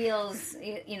and feels,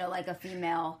 you know, like a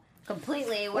female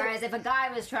completely. Whereas if a guy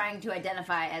was trying to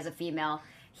identify as a female,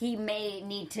 he may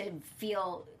need to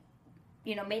feel,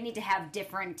 you know, may need to have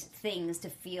different things to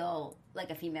feel like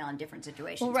a female in different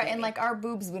situations. Well, right, and maybe. like our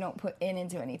boobs, we don't put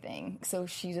into anything, so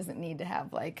she doesn't need to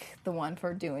have like the one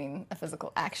for doing a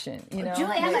physical action. You know,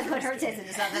 Julie Emma put her tits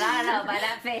into something. I don't know. By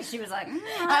that face, she was like,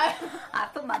 I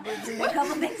put my boobs into a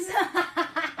couple things.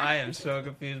 I am so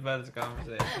confused by this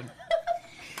conversation.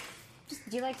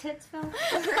 Do you like tits, Phil?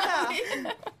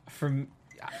 From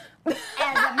As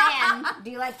a man,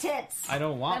 do you like tits? I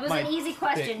don't want That was my an easy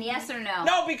question. dick. Yes or no?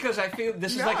 No, because I feel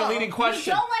this is like a leading You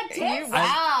question. don't like tits?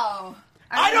 wow.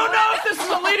 I don't know if this is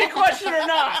a leading question or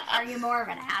not. Are you more of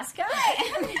an ass guy?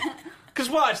 Because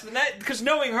watch, because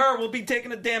knowing her, we'll be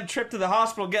taking a damn trip to the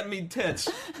hospital getting me tits.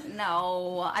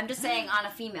 No, I'm just saying on a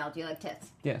female. Do you like tits?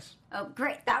 Yes. Oh,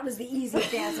 great. That was the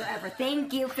easiest answer ever.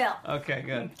 Thank you, Phil. Okay,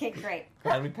 good. Okay, great.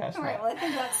 Glad we passed All right, that. well, I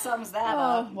think that sums that Oh,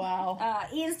 up. wow.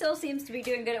 Ian still seems to be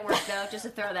doing good at work, though, just to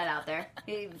throw that out there.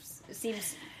 He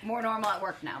seems more normal at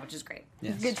work now, which is great.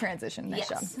 Yes. Good transition. Nice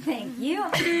job. Yes, thank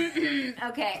you.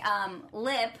 Okay,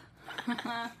 Lip.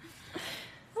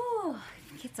 Ooh,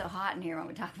 it gets so hot in here when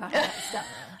we talk about that stuff.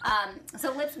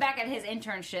 So Lip's back at his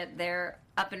internship. They're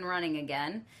up and running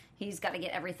again. He's got to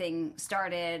get everything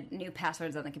started, new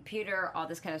passwords on the computer, all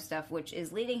this kind of stuff, which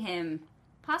is leading him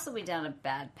possibly down a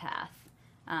bad path.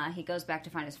 He goes back to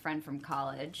find his friend from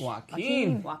college.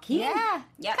 Joaquin. Yeah.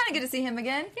 Yep. Kind of good to see him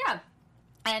again. Yeah.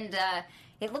 And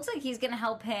it looks like he's going to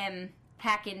help him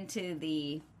hack into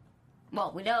the...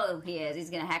 Well, we know he is. He's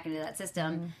going to hack into that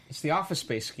system. It's the Office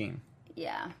Space scheme.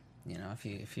 Yeah. You know,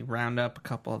 if you round up a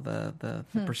couple of the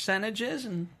percentages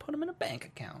and put them in a bank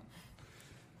account.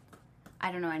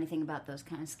 I don't know anything about those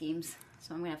kind of schemes,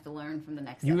 so I'm going to have to learn from the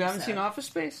next You episode. haven't seen Office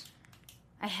Space?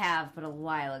 I have, but a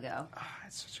while ago. Oh,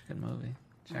 it's such a good movie.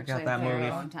 Check Actually, out that a very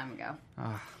movie. long time ago.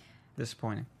 Oh,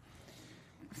 disappointing.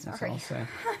 That's Sorry. all I'll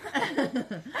say.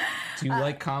 Do you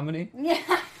like comedy?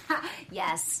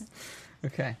 Yes.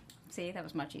 Okay. See, that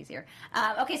was much easier.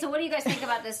 Okay, so what do you guys think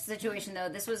about this situation, though?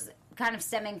 This was kind of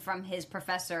stemming from his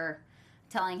professor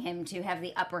telling him to have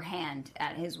the upper hand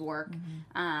at his work.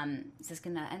 Is this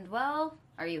going to end well?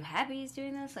 Are you happy he's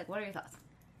doing this? Like, what are your thoughts?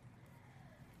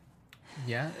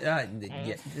 Yeah. Yeah.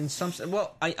 In some,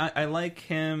 well, I like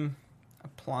him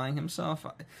applying himself.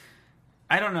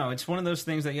 I don't know. It's one of those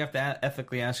things that you have to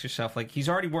ethically ask yourself. Like, he's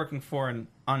already working for an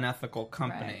unethical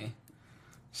company, Right.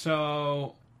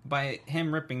 so by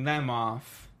him ripping them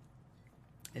off,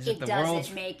 is it It the doesn't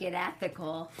world's... make it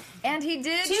ethical. And he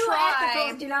did Two try.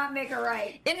 ethicals do not make a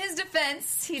right. In his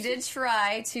defense, he did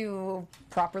try to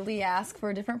properly ask for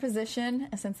a different position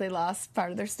since they lost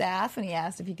part of their staff, and he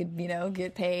asked if he could,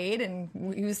 get paid, and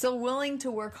he was still willing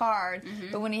to work hard.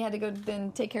 But when he had to go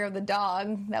then take care of the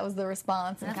dog, that was the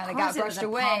response, and Of kind of course got it was brushed a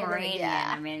away. But Pomeranian.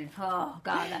 yeah, I mean, oh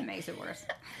god, that makes it worse.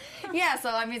 yeah. So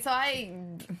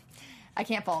I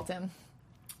can't fault him.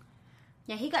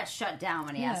 Yeah, he got shut down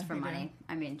when he Yeah, asked for he money. did.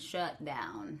 I mean, shut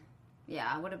down.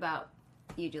 Yeah. What about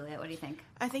you, Juliet? What do you think?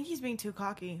 I think he's being too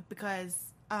cocky because,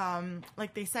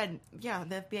 like they said, yeah,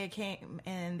 the FBI came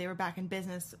and they were back in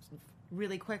business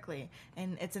really quickly,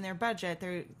 and it's in their budget.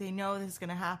 They know this is going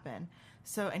to happen.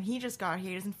 So, and he just got here.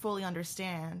 He doesn't fully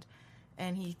understand,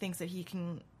 and he thinks that he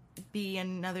can be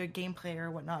another game player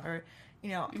or whatnot, or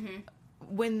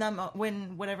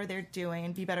win whatever they're doing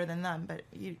and be better than them. But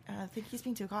I think he's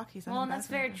being too cocky. So Well, and that's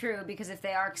very true, because if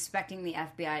they are expecting the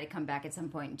FBI to come back at some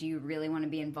point, do you really want to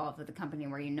be involved with a company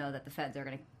where you know that the feds are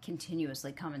going to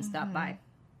continuously come and stop by?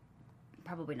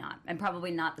 Probably not. And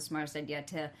probably not the smartest idea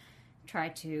to try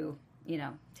to,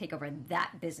 take over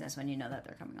that business when you know that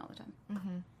they're coming all the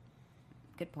time.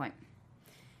 Good point.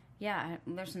 Yeah,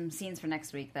 there's some scenes for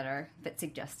next week that are a bit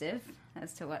suggestive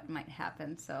as to what might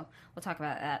happen. So we'll talk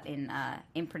about that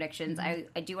in predictions. I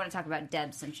do want to talk about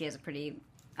Deb, since she has a pretty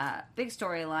big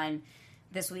storyline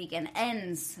this week and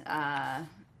ends,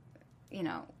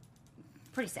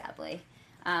 pretty sadly.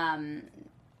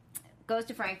 Goes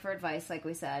to Frank for advice, like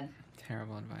we said.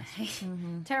 Terrible advice.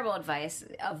 Terrible advice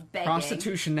of begging.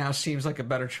 Prostitution now seems like a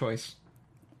better choice.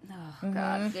 Oh,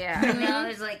 God. Yeah.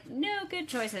 There's no good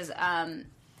choices.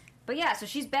 But yeah, so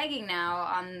she's begging now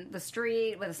on the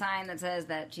street with a sign that says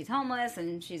that she's homeless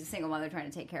and she's a single mother trying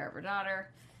to take care of her daughter.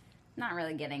 Not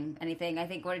really getting anything. I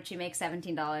think, what did she make?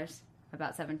 $17?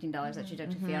 About $17 that she took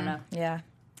to Fiona. Yeah.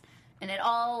 And it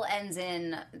all ends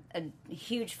in a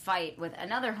huge fight with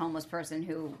another homeless person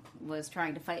who was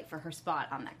trying to fight for her spot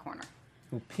on that corner.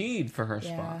 Who peed for her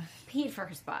spot. Peed for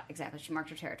her spot, exactly. She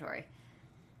marked her territory.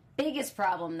 Biggest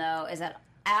problem, though, is that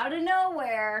out of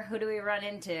nowhere, who do we run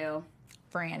into?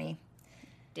 Franny.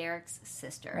 Derek's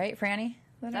sister. Right, Franny?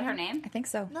 Is that her name? I think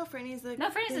so. No, Franny's the... No,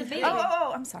 Franny's the baby.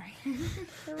 Oh, I'm sorry.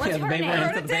 What's Yeah, the her baby name? ran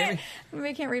into the baby.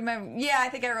 I can't read my... Yeah, I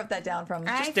think I wrote that down from...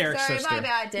 Just Derek's sorry, sister. my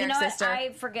bad, Derek's You know what? sister.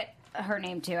 I forget her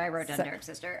name, too. I wrote down Derek's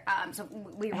sister. So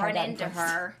we I had run that in into front.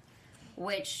 her,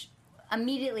 which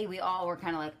immediately we all were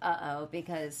kind of like, uh-oh,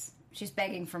 because she's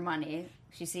begging for money.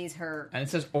 She sees her... And it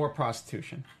says, or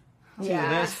prostitution.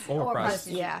 Yeah. This or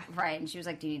prostitution. Yeah. Right, and she was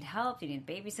like, do you need help? Do you need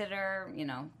a babysitter?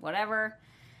 Whatever.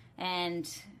 And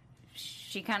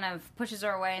she kind of pushes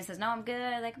her away and says, no, I'm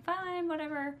good. Like, fine,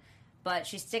 whatever. But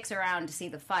she sticks around to see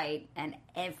the fight, and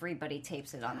everybody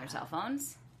tapes it on their cell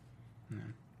phones.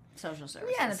 Social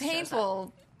services. Yeah, and the shows up.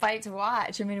 painful fight to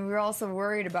watch. I mean, we were also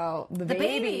worried about the baby.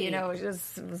 baby. You know, it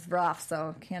was rough.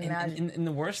 So can't imagine. In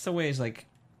the worst of ways, like,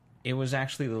 it was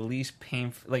actually the least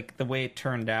painful. Like, the way it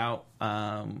turned out,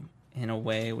 in a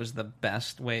way, it was the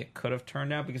best way it could have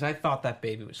turned out, because I thought that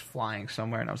baby was flying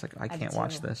somewhere, and I was like, I can't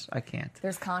watch this. I can't.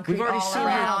 There's concrete We've already all seen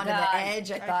around it. and the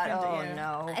edge. I thought, couldn't, oh yeah.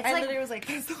 no. It's I like literally was like,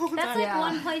 this the whole that's time. like Yeah.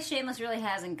 one place Shameless really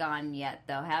hasn't gone yet,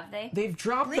 though, have they? They've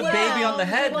dropped the Well, baby on the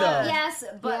head, Well, though. yes,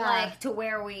 but Yeah. like to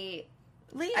where we.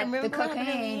 Liam, remember the what happened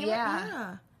to cocaine, Liam?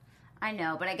 yeah. I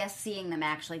know, but I guess seeing them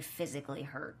actually physically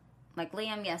hurt. Like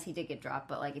Liam, yes, he did get dropped,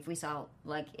 but like if we saw,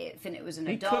 like if it was an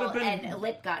He could adult have been- and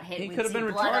lip got hit, he we'd could have see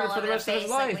been blood all retarded for over the their rest of his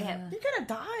face, like, life. we have- He could have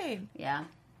died. yeah,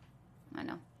 I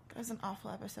know. That was an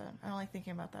awful episode. I don't like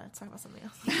thinking about that. Let's talk about something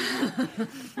else.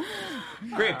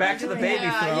 Great, back to the baby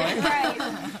throwing. Right.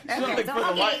 Something Okay, for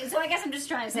the light. so I guess I'm just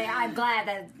trying to say I'm glad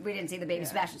that we didn't see the baby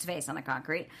smash its face on the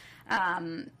concrete.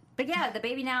 But yeah, the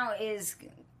baby now is,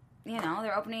 you know,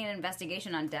 they're opening an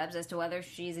investigation on Debs as to whether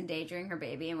she's endangering her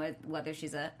baby and whether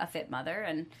she's a fit mother.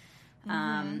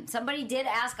 And somebody did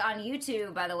ask on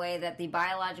YouTube, by the way, that the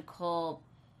biological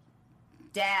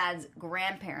dad's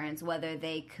grandparents, whether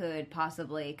they could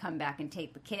possibly come back and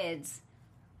take the kids.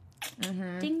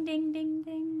 Ding, ding, ding,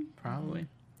 ding. Probably.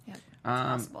 Yeah.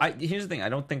 possible. Here's the thing. I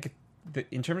don't think,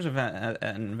 in terms of an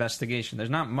investigation, there's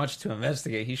not much to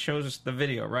investigate. He shows us the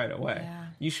video right away. Yeah.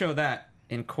 You show that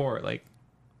in court, like,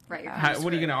 Right. You're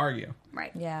what are you going to argue?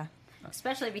 Right. Yeah.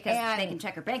 Especially because And- they can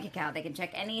check her bank account. They can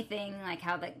check anything, like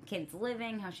how the kid's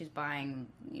living, how she's buying,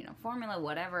 you know, formula,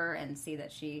 whatever, and see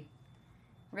that she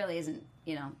really isn't,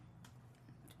 you know,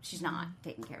 she's not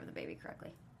taking care of the baby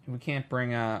correctly. We can't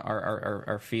bring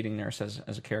our feeding nurse as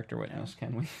a character witness,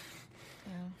 can we?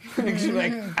 She's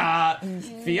like,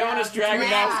 Fiona's dragging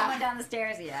Drag us. someone down the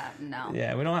stairs? Yeah, no.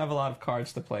 Yeah, we don't have a lot of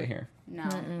cards to play here. No.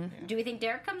 Do we think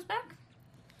Derek comes back?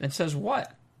 It says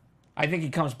what? I think he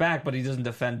comes back, but he doesn't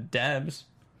defend Debs.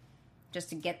 Just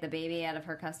to get the baby out of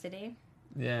her custody?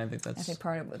 Yeah, I think that's. I think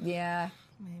part of it, yeah.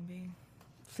 Maybe.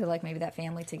 Feel like maybe that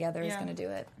family together is Yeah. going to do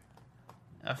it.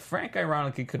 Frank,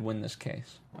 ironically, could win this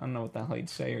case. I don't know what the hell he'd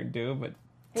say or do, but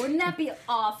Wouldn't that be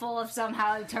awful if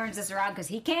somehow he turns this around? Because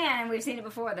he can, and we've seen it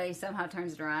before, that he somehow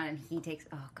turns it around and he takes...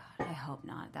 Oh, God, I hope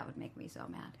not. That would make me so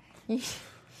mad.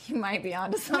 You might be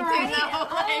onto something. Right?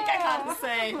 Though, like, I gotta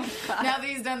say, now that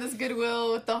he's done this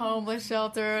goodwill with the homeless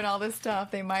shelter and all this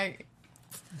stuff, they might.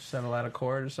 settle out of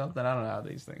court or something. I don't know how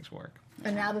these things work.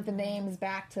 And now that the name is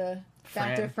back to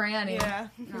Fran. Franny, Yeah.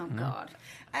 Oh, God.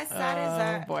 As sad as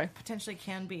that boy. potentially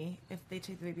can be if they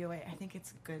take the baby away, I think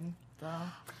it's good, though.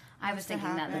 I was to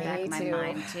thinking that in the happen. back Me of my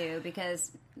too. mind, too,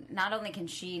 because not only can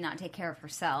she not take care of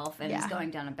herself and is Yeah. going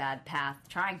down a bad path,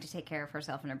 trying to take care of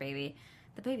herself and her baby,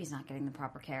 the baby's not getting the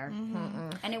proper care.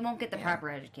 And it won't get the proper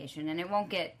education, and it won't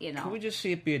get, you know... Can we just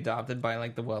see it be adopted by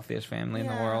like the wealthiest family in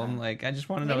the Yeah. world? Like, I just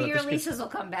want to know Maybe that your this gets- leases will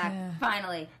come back,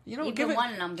 finally. You know, You've give been it,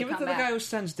 wanting them to give it come to the back. guy who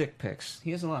sends dick pics.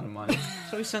 He has a lot of money,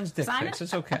 so he sends dick Simon? pics.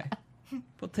 It's okay.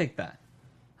 We'll take that.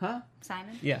 Huh?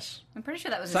 Simon? Yes. I'm pretty sure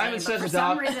that was his Simon name, says but for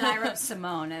some adopt. reason I wrote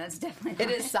Simone, and that's definitely it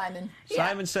not is Simon.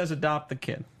 Simon says adopt the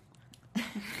kid.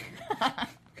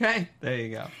 Okay, there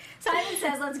you go. Simon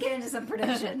says, let's get into some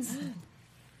predictions.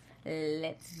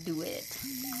 Let's do it.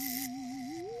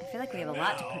 I feel like we have a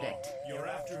lot to predict. Your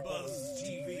AfterBuzz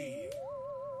TV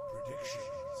predictions.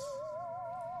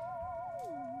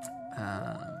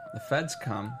 The feds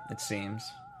come, it seems.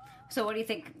 So what do you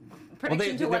think?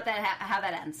 Prediction to what how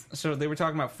that ends. So they were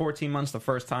talking about 14 months the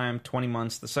first time, 20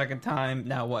 months the second time.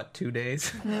 Now what? 2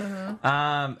 days. And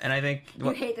I think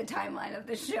You hate the timeline of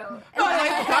the show. No, I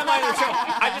like the timeline of the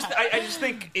show. I just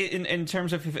think in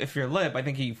terms of if you're Lip, I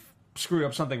think he screwed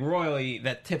up something royally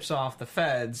that tips off the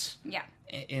feds Yeah.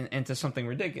 into something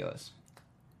ridiculous.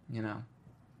 You know,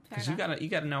 because Fair you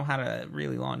gotta know how to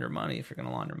really launder money if you're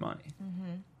gonna launder money.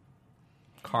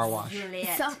 Car wash.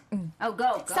 Juliet. Some-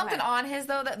 Go Something ahead. on his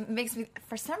though that makes me,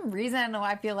 for some reason, I don't know.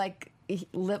 I feel like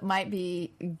Lip might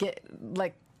be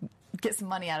get some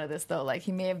money out of this though. Like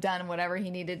he may have done whatever he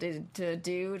needed to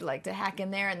do, like to hack in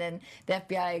there, and then the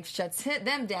FBI shuts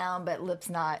them down. But Lip's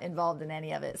not involved in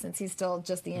any of it since he's still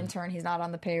just the intern. He's not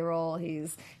on the payroll.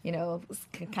 He's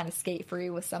kind of skate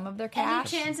free with some of their Any cash.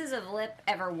 chances of Lip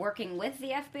ever working with the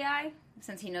FBI,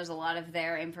 since he knows a lot of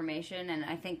their information? And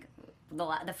I think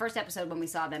the first episode when we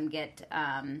saw them get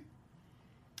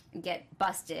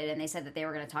busted and they said that they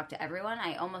were going to talk to everyone,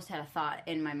 I almost had a thought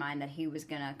in my mind that he was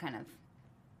going to kind of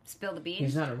spill the beans.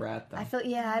 He's not a rat though. I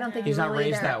don't think He's he not will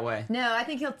raised either. that way. No, I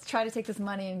think he'll try to take this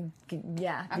money and be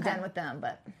Okay. done with them.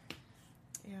 But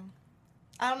Yeah.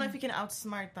 I don't know if he can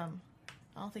outsmart them.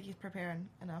 I don't think he's prepared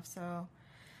enough, so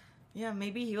Yeah,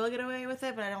 maybe he will get away with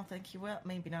it, but I don't think he will.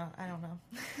 Maybe not. I don't know.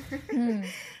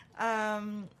 I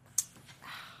don't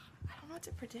know what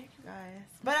to predict, you guys.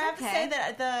 But I have to say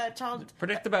that the child...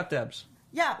 Predict about Debs.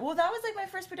 Yeah, well, that was like my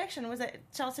first prediction, was that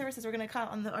child services were going to come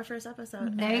on our first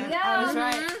episode. There you go. I was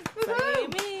right. So,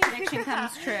 me. Prediction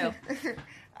comes true.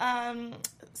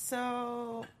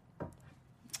 So...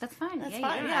 That's fine. That's yeah,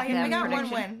 fine. You don't Yeah, have to have we a got one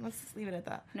prediction. win. Let's leave it at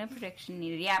that. No prediction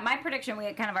needed. Yeah, my prediction we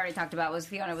had kind of already talked about was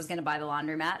Fiona was going to buy the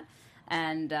laundromat,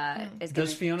 and is going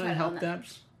Does Fiona help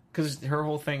Debs? Because her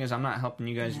whole thing is, I'm not helping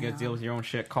you guys. You guys deal with your own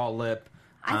shit. Call Lip.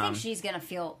 I think she's going to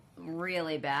feel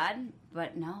really bad,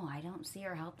 but no, I don't see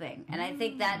her helping, and I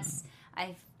think that's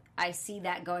I see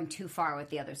that going too far with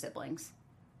the other siblings.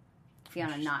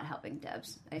 Fiona not helping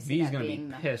Debs. I see V's that going to being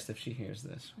be pissed if she hears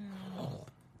this.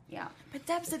 Yeah, But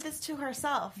Debs did this to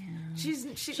herself. She's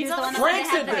she was the one that Frank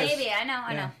had the did this. baby. I know.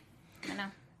 Yeah.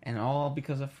 And all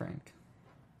because of Frank.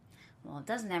 Well,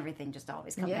 doesn't everything just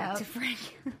always come Yeah. back to Frank?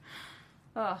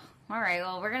 Oh, all right.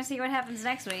 Well, we're gonna see what happens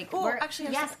next week. Oh, We're-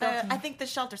 actually, yes, go. I think the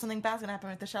shelter. Something bad's gonna happen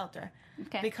with the shelter.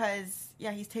 Okay. Because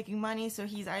he's taking money, so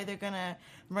he's either gonna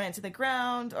run it to the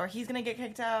ground, or he's gonna get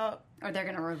kicked out. Or they're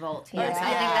going to revolt. Yeah. Yes, I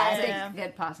Yeah, think yeah. that's a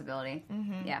good possibility.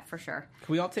 Mm-hmm. Yeah, for sure.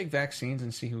 Can we all take vaccines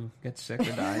and see who gets sick or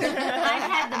dies? I've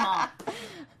had them all.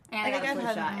 And I think got a I've flu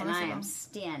had shot, and most I of am them.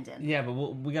 standing. Yeah, but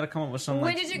we got to come up with some.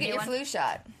 When Like, did you get your flu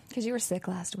shot? Because you were sick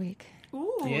last week.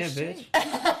 Ooh, yeah, shit. bitch.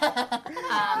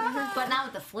 But not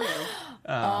with the flu.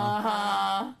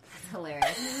 Uh-huh. It's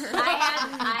hilarious.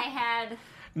 I had...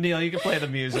 Neil, you can play the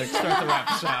music. Start to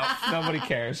wrap us out. Nobody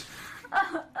cares.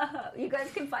 You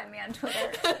guys can find me on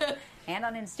Twitter and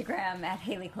on Instagram at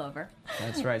Haley Clover.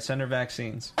 That's right. Send her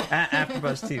vaccines. At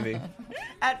AfterBuzz TV.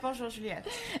 At Bonjour Juliette.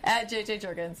 At JJ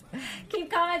Jorgens.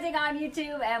 Keep commenting on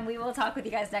YouTube, and we will talk with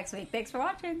you guys next week. Thanks for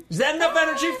watching. Is that enough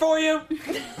energy for you?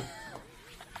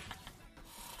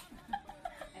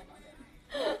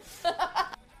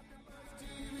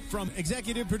 From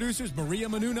executive producers Maria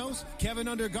Menounos, Kevin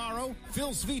Undergaro, Phil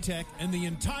Svitek, and the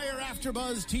entire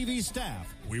AfterBuzz TV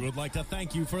staff, we would like to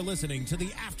thank you for listening to the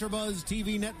AfterBuzz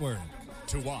TV network.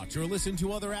 To watch or listen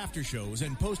to other after shows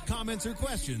and post comments or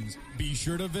questions, be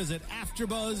sure to visit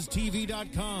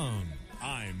AfterBuzzTV.com.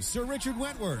 I'm Sir Richard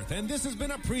Wentworth, and this has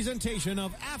been a presentation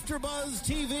of AfterBuzz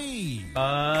TV.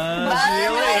 See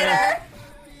you later.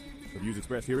 The views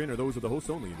expressed herein are those of the hosts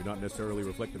only and do not necessarily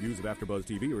reflect the views of AfterBuzz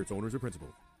TV or its owners or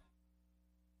principals.